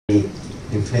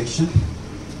reflection.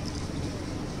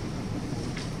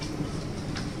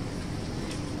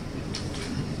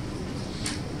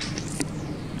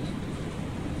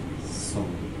 So,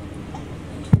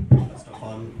 first of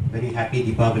all, very happy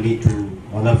Deepawali to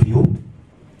all of you.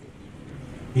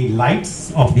 The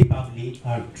lights of Deepawali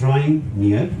are drawing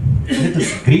near. Let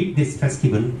us greet this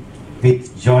festival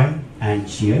with joy and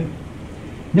cheer.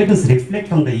 Let us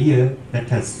reflect on the year that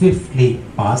has swiftly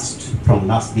passed from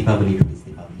last Deepawali to this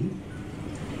Deepawali.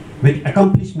 With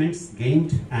accomplishments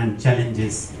gained and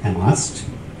challenges amassed,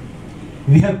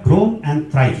 we have grown and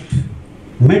thrived,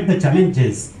 met the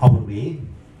challenges our way.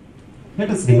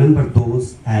 Let us remember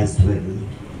those as well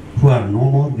who are no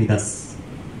more with us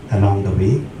along the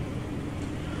way.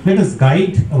 Let us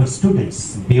guide our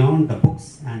students beyond the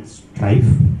books and strife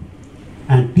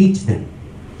and teach them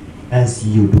as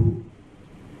you do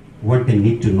what they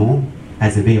need to know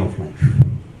as a way of life.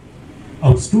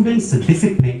 Our students'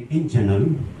 discipline in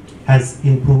general has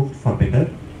improved for better.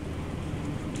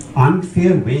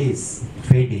 Unfair ways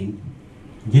fading,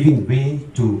 giving way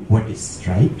to what is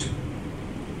right.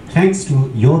 Thanks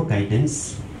to your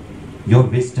guidance, your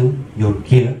wisdom, your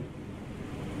care,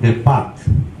 their path,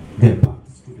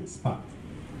 students' path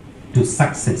to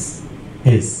success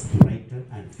is brighter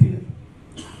and fair.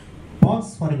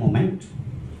 Pause for a moment,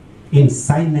 in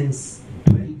silence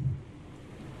dwell,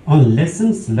 on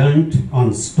lessons learned,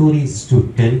 on stories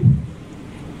to tell.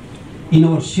 In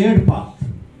our shared path,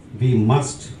 we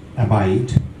must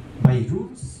abide by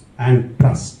rules and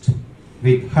trust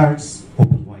with hearts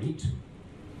open wide.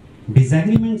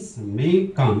 Disagreements may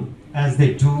come as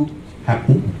they do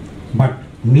happen, but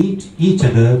meet each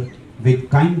other with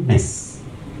kindness.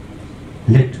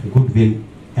 Let goodwill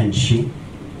ensue.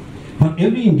 For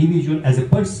every individual as a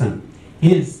person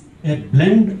is a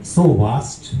blend so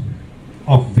vast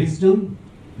of wisdom,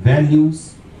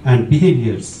 values, and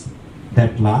behaviors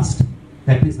that last.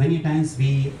 That means many times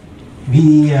we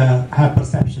have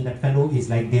perception that fellow is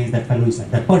like this, that fellow is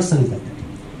like that, person is like that.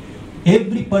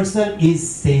 Every person is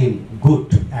same,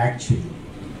 good actually.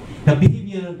 The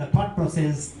behavior, the thought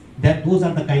process, that those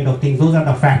are the kind of things, those are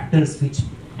the factors which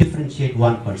differentiate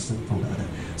one person from the other.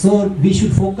 So we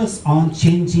should focus on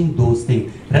changing those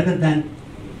things rather than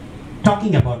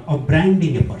talking about or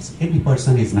branding a person. Every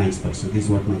person is nice person. This is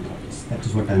what my thought is. That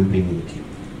is what I am bringing it here.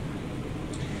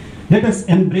 Let us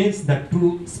embrace the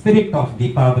true spirit of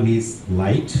Deepawali's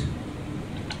light.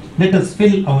 Let us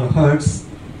fill our hearts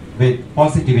with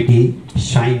positivity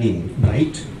shining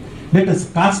bright. Let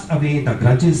us cast away the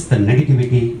grudges, the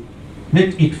negativity.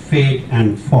 Let it fade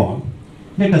and fall.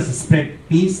 Let us spread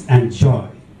peace and joy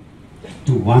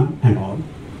to one and all.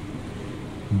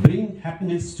 Bring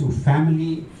happiness to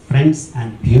family, friends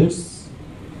and peers,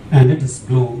 and let us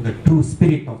glow the true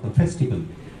spirit of the festival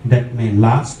that may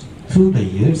last through the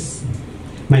years.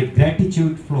 My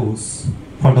gratitude flows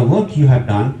for the work you have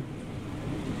done,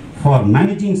 for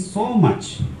managing so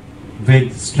much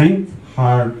with strength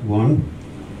hard won.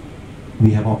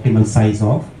 We have optimal size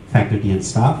of faculty and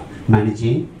staff,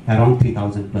 managing around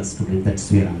 3,000 plus students.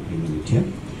 That's where I'm bringing it here.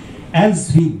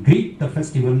 As we greet the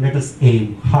festival, let us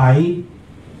aim high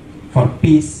for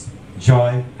peace,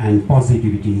 joy, and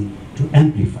positivity to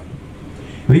amplify.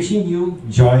 Wishing you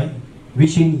joy,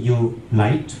 wishing you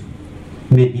light.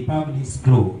 May Deepawali's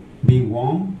glow be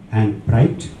warm and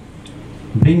bright,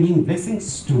 bringing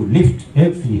blessings to lift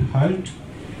every heart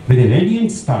with a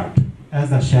radiant start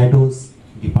as the shadows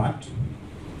depart.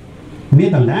 May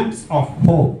the lamps of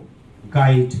hope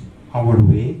guide our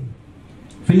way,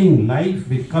 filling life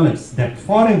with colors that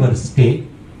forever stay.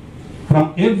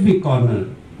 From every corner,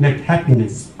 let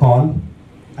happiness call.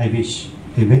 I wish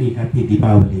a very happy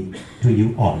Deepawali to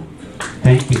you all.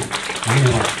 Thank you.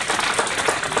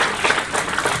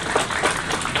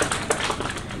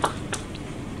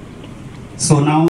 So now